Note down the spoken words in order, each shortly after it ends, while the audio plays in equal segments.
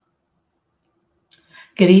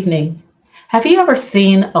Good evening. Have you ever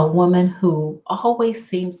seen a woman who always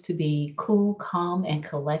seems to be cool, calm, and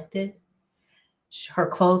collected? Her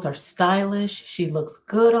clothes are stylish. She looks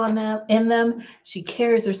good on them in them. She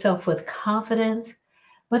carries herself with confidence,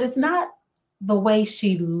 but it's not the way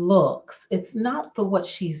she looks. It's not the what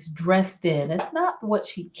she's dressed in. It's not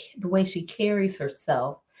the way she carries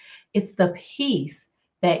herself. It's the peace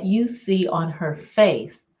that you see on her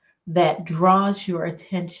face that draws your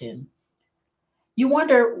attention. You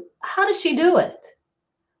wonder, how does she do it?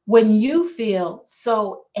 When you feel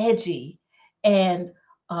so edgy and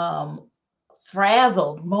um,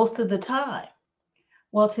 frazzled most of the time.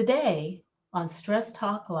 Well, today on Stress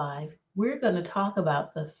Talk Live, we're going to talk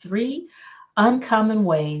about the three uncommon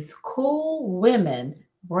ways cool women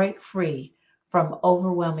break free from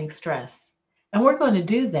overwhelming stress. And we're going to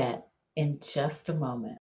do that in just a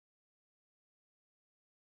moment.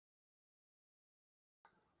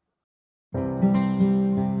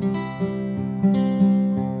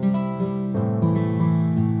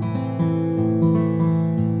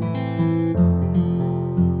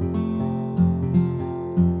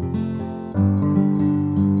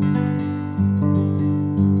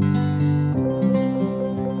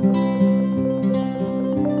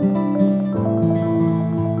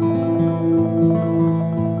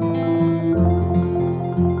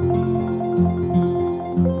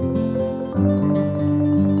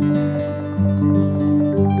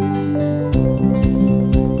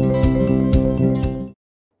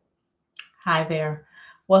 Hi there.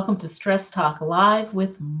 Welcome to Stress Talk Live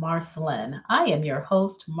with Marcelin. I am your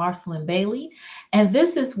host, Marcelin Bailey, and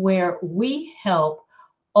this is where we help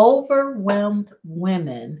overwhelmed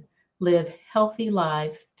women live healthy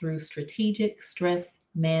lives through strategic stress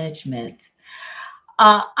management.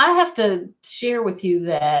 I have to share with you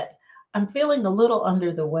that I'm feeling a little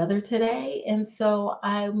under the weather today, and so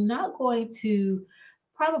I'm not going to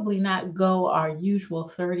probably not go our usual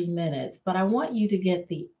 30 minutes, but I want you to get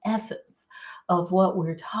the essence of what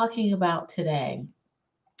we're talking about today.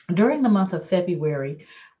 During the month of February,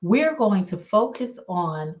 we're going to focus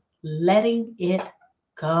on letting it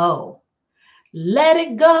go. Let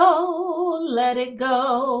it go, let it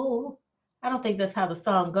go. I don't think that's how the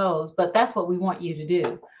song goes, but that's what we want you to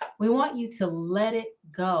do. We want you to let it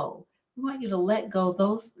go. We want you to let go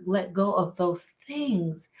of those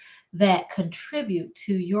things that contribute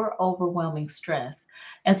to your overwhelming stress.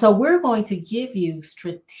 And so we're going to give you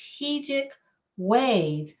strategic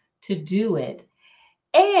ways to do it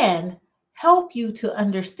and help you to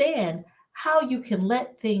understand how you can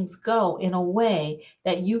let things go in a way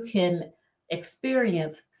that you can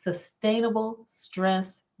experience sustainable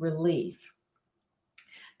stress relief.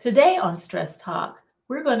 Today on Stress Talk,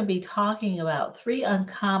 we're going to be talking about three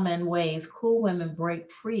uncommon ways cool women break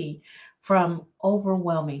free from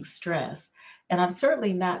overwhelming stress. And I'm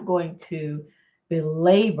certainly not going to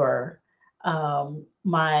belabor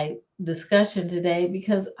my discussion today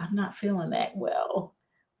because I'm not feeling that well.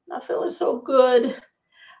 Not feeling so good.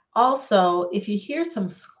 Also, if you hear some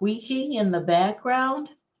squeaking in the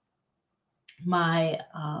background, my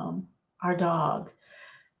our dog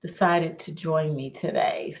decided to join me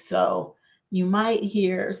today. So you might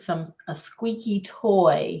hear a squeaky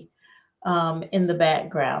toy in the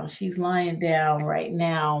background. She's lying down right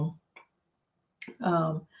now,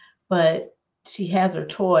 um, but she has her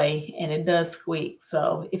toy and it does squeak.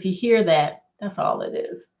 So if you hear that, that's all it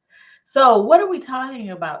is. So, what are we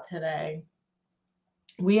talking about today?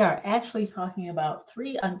 We are actually talking about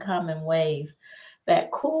three uncommon ways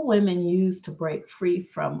that cool women use to break free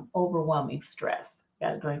from overwhelming stress.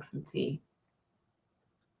 Got to drink some tea.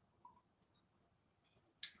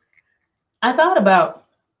 I thought about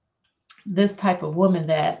this type of woman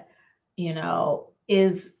that,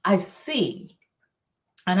 is I see,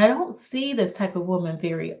 and I don't see this type of woman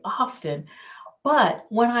very often, but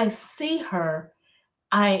when I see her,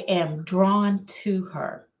 I am drawn to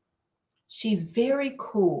her. She's very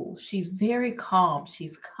cool. She's very calm.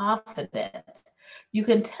 She's confident. You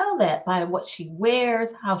can tell that by what she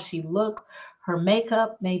wears, how she looks. Her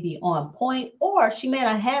makeup may be on point, or she may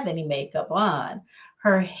not have any makeup on.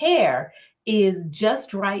 Her hair is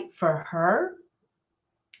just right for her,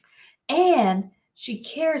 and she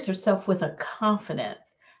carries herself with a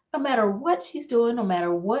confidence. No matter what she's doing, no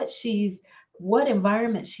matter what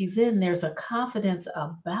environment she's in, there's a confidence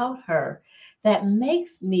about her that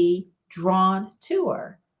makes me drawn to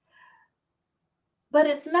her. But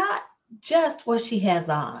it's not just what she has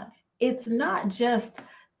on. It's not just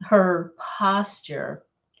her posture.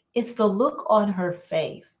 It's the look on her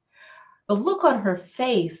face. The look on her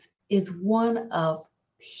face is one of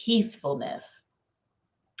peacefulness.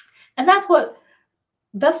 And that's what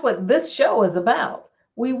this show is about.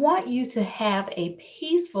 We want you to have a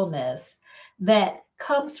peacefulness that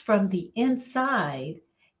comes from the inside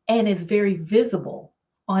and is very visible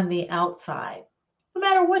on the outside. No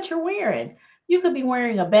matter what you're wearing, you could be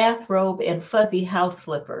wearing a bathrobe and fuzzy house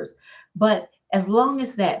slippers, but as long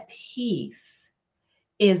as that peace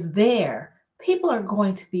is there, people are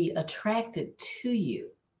going to be attracted to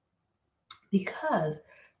you because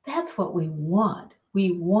that's what we want.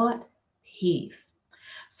 We want peace.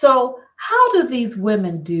 So, how do these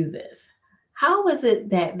women do this? How is it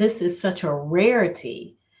that this is such a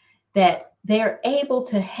rarity that they're able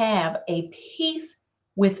to have a peace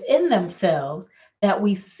within themselves that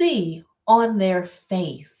we see on their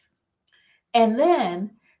face? And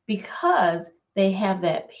then, because they have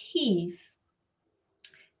that peace,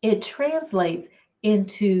 it translates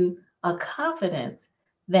into a confidence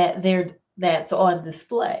that's on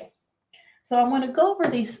display. So I want to go over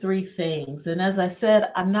these three things. And as I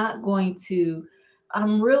said, I'm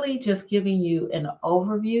really just giving you an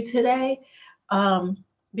overview today, um,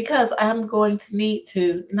 because I'm going to need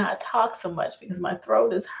to not talk so much because my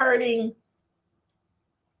throat is hurting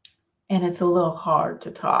and it's a little hard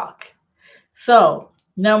to talk. So,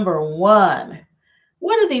 number one,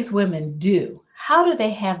 what do these women do? How do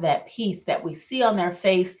they have that peace that we see on their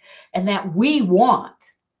face and that we want?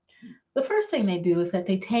 The first thing they do is that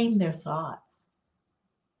they tame their thoughts.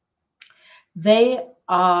 They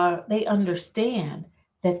understand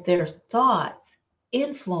that their thoughts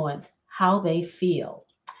influence how they feel.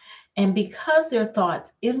 And because their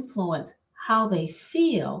thoughts influence how they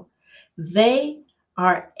feel, they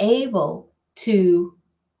are able to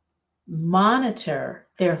monitor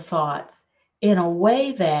their thoughts in a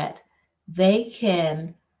way that they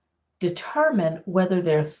can determine whether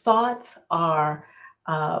their thoughts are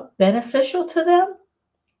beneficial to them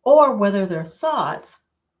or whether their thoughts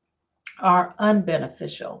are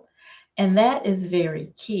unbeneficial. And that is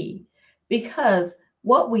very key because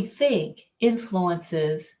what we think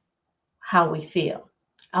influences how we feel.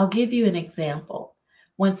 I'll give you an example.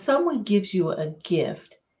 When someone gives you a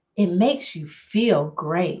gift, it makes you feel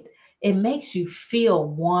great. It makes you feel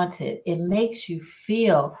wanted. It makes you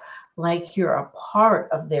feel like you're a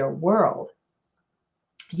part of their world.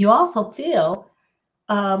 You also feel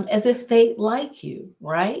as if they like you,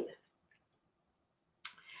 right?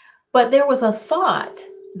 But there was a thought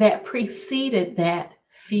that preceded that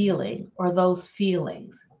feeling or those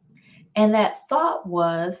feelings. And that thought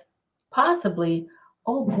was possibly,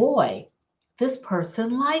 oh boy, this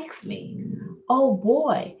person likes me. Oh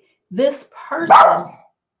boy, this person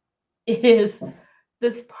is,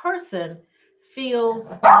 this person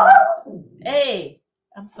feels, hey,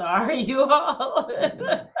 I'm sorry, you all.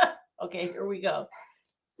 Okay, here we go.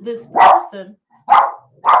 This person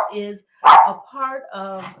is a part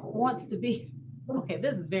of, wants to be, okay,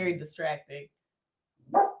 this is very distracting.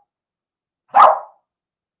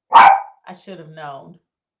 I should have known.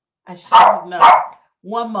 I should have known.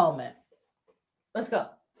 One moment. Let's go.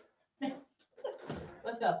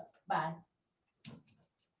 Let's go. Bye.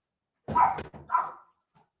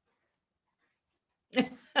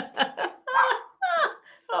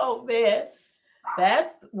 Oh man,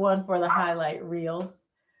 that's one for the highlight reels.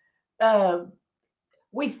 Um,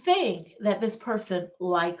 we think that this person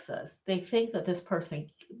likes us. We think that this person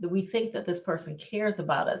cares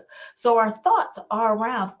about us. So our thoughts are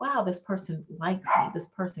around, wow, this person likes me. This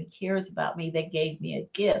person cares about me. They gave me a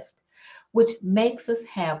gift, which makes us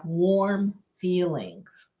have warm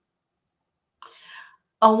feelings.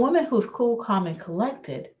 A woman who's cool, calm, and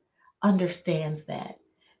collected understands that.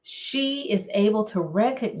 She is able to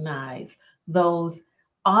recognize those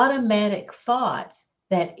automatic thoughts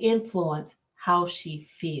that influence how she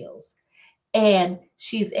feels. And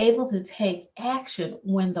she's able to take action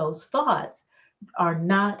when those thoughts are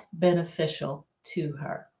not beneficial to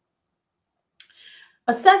her.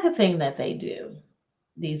 A second thing that they do,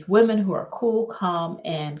 these women who are cool, calm,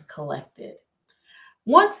 and collected,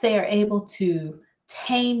 once they are able to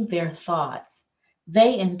tame their thoughts,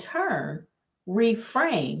 they in turn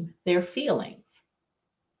reframe their feelings.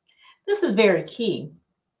 This is very key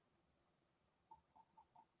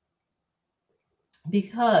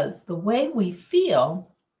because the way we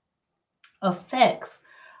feel affects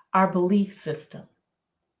our belief system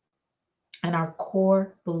and our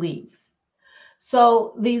core beliefs.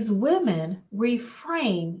 So these women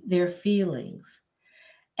reframe their feelings.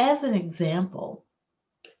 As an example,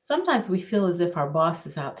 sometimes we feel as if our boss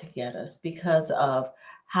is out to get us because of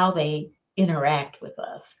how they interact with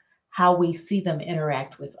us, how we see them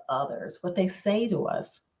interact with others, what they say to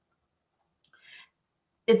us.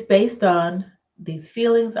 It's based on, these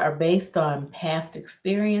feelings are based on past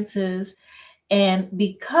experiences. And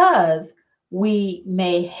because we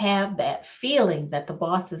may have that feeling that the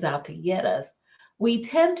boss is out to get us, we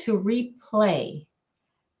tend to replay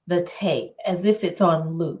the tape as if it's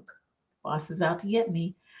on loop. Boss is out to get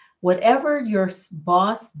me. Whatever your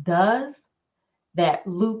boss does, that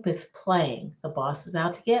loop is playing. The boss is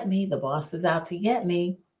out to get me. The boss is out to get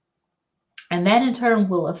me. And that in turn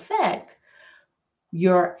will affect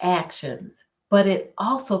your actions, but it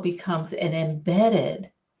also becomes an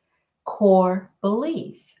embedded core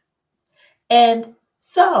belief. And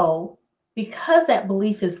so, because that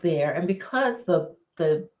belief is there and because the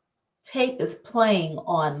tape is playing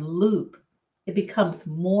on loop, it becomes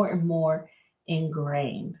more and more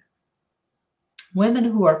ingrained. Women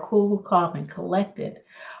who are cool, calm, and collected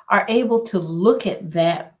are able to look at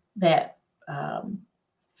that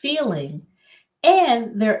feeling,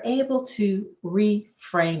 and they're able to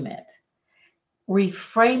reframe it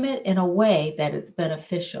in a way that it's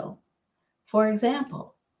beneficial. For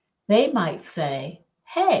example, they might say,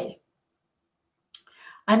 "Hey,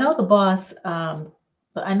 I know the boss.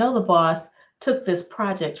 I know the boss took this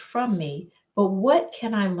project from me, but what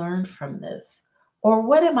can I learn from this? Or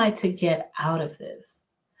what am I to get out of this?"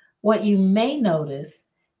 What you may notice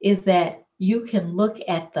is that you can look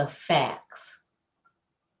at the facts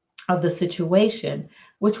of the situation,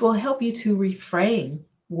 which will help you to reframe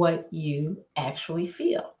what you actually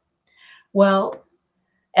feel. Well,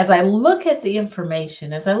 as I look at the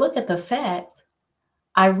information, as I look at the facts,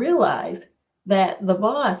 I realize that the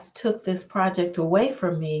boss took this project away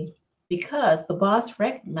from me because the boss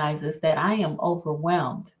recognizes that I am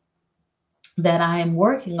overwhelmed, that I am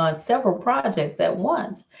working on several projects at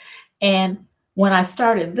once. And when I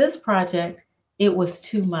started this project, it was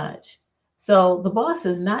too much. So the boss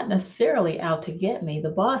is not necessarily out to get me. The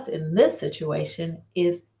boss in this situation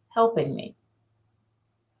is helping me.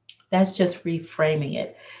 That's just reframing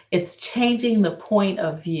it. It's changing the point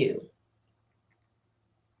of view.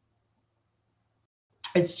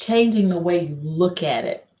 It's changing the way you look at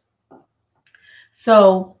it.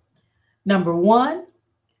 So, number one,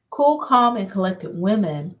 cool, calm, and collected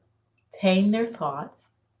women tame their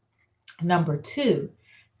thoughts. Number two,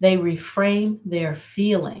 they reframe their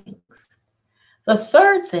feelings. The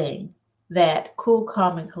third thing that cool,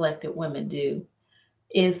 calm, and collected women do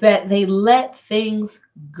is that they let things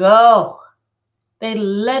go. They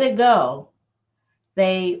let it go.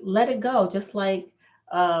 They let it go, just like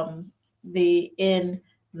the in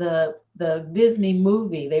the Disney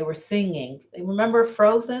movie they were singing. Remember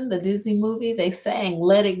Frozen, the Disney movie? They sang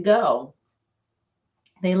 "Let It Go."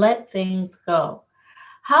 They let things go.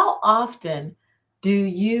 How often do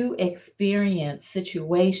you experience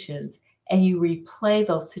situations and you replay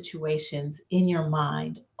those situations in your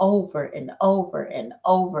mind over and over and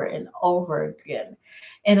over and over again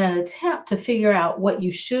in an attempt to figure out what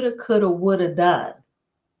you shoulda, coulda, woulda done?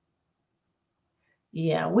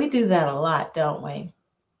 Yeah, we do that a lot, don't we?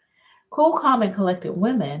 Cool, calm, and collected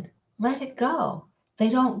women let it go. They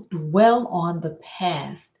don't dwell on the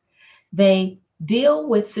past. They deal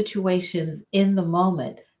with situations in the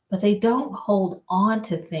moment, but they don't hold on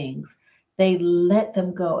to things. They let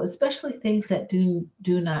them go, especially things that do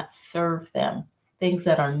not serve them, things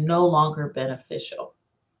that are no longer beneficial.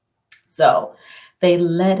 So they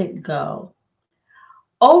let it go.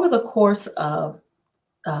 Over the course of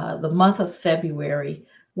the month of February,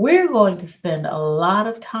 we're going to spend a lot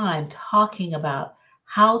of time talking about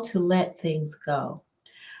how to let things go.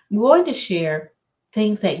 I'm going to share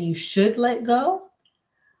things that you should let go.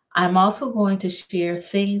 I'm also going to share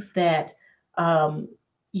things that um,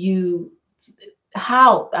 you,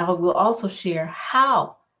 how, I will also share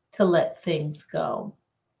how to let things go.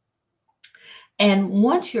 And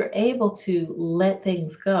once you're able to let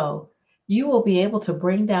things go, you will be able to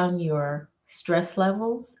bring down your stress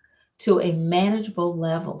levels to a manageable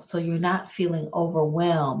level so you're not feeling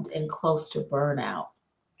overwhelmed and close to burnout.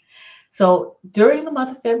 So during the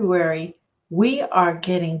month of February, we are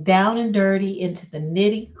getting down and dirty into the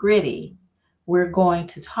nitty gritty. We're going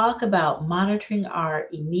to talk about monitoring our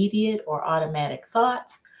immediate or automatic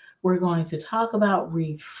thoughts. We're going to talk about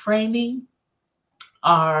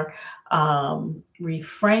our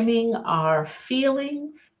reframing our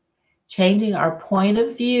feelings, changing our point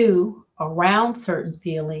of view around certain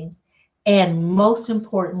feelings, and most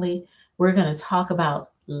importantly, we're going to talk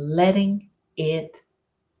about letting it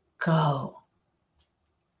go.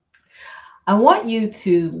 I want you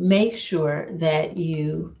to make sure that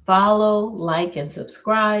you follow, like, and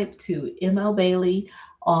subscribe to ML Bailey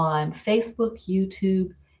on Facebook,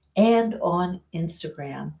 YouTube, and on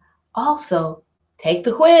Instagram. Also, take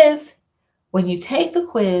the quiz. When you take the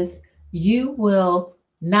quiz, you will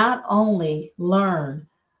not only learn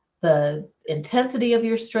the intensity of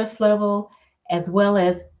your stress level as well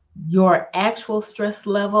as your actual stress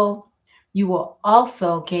level, you will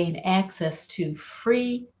also gain access to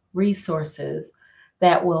free resources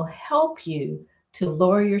that will help you to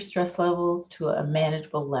lower your stress levels to a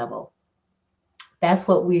manageable level. That's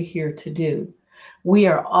what we're here to do. We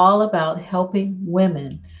are all about helping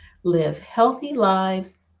women live healthy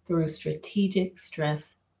lives through strategic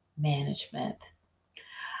stress management.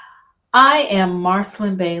 I am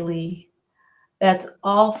Marcelin Bailey. That's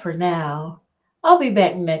all for now. I'll be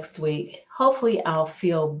back next week. Hopefully, I'll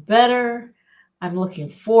feel better. I'm looking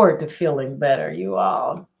forward to feeling better, you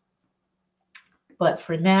all. But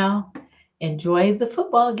for now, enjoy the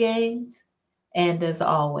football games. And as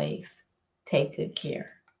always, take good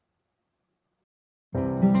care.